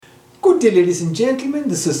day, ladies and gentlemen.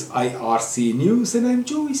 This is IRC News and I'm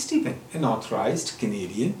Joey Stephen, an authorized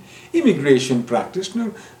Canadian immigration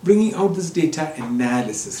practitioner bringing out this data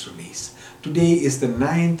analysis release. Today is the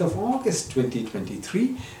 9th of August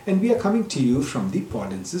 2023 and we are coming to you from the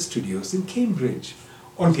Paulin's Studios in Cambridge,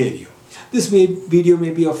 Ontario. This video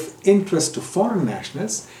may be of interest to foreign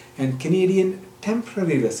nationals and Canadian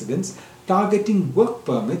temporary residents targeting work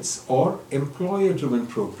permits or employer-driven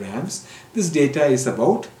programs. This data is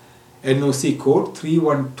about NOC code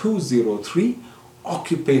 31203,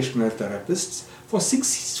 occupational therapists for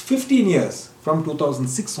 15 years from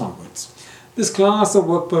 2006 onwards. This class of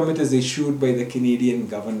work permit is issued by the Canadian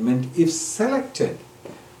government if selected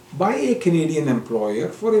by a Canadian employer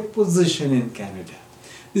for a position in Canada.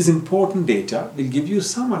 This important data will give you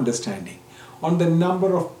some understanding on the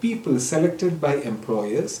number of people selected by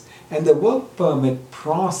employers and the work permit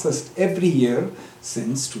processed every year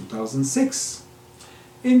since 2006.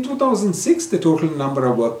 In 2006, the total number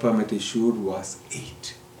of work permit issued was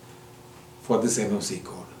 8 for this NOC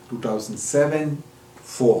code. 2007,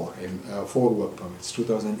 4 work permits.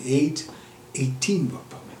 2008, 18 work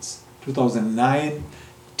permits. 2009,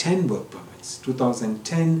 10 work permits.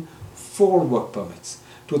 2010, 4 work permits.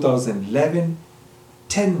 2011,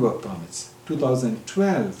 10 work permits.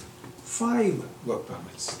 2012, 5 work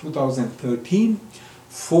permits. 2013,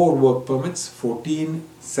 4 work permits. 14,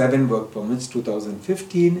 7 work permits.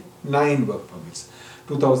 2015, 9 work permits.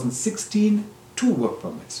 2016, 2 work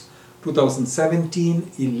permits.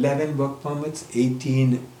 2017, 11 work permits.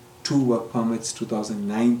 18, 2 work permits.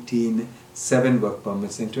 2019, 7 work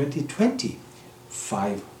permits. And 2020,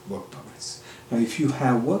 5 work permits. Now, if you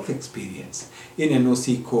have work experience in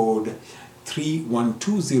NOC code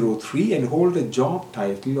 31203 and hold a job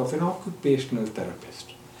title of an occupational therapist,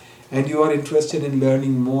 and you are interested in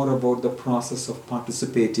learning more about the process of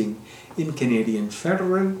participating in Canadian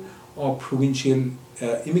federal or provincial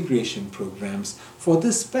immigration programs for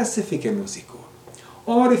this specific NOC code,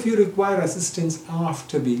 or if you require assistance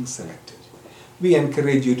after being selected, we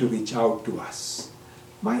encourage you to reach out to us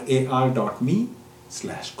by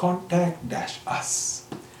ar.me/contact-us.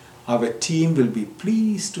 Our team will be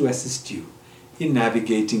pleased to assist you in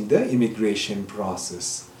navigating the immigration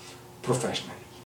process professionally.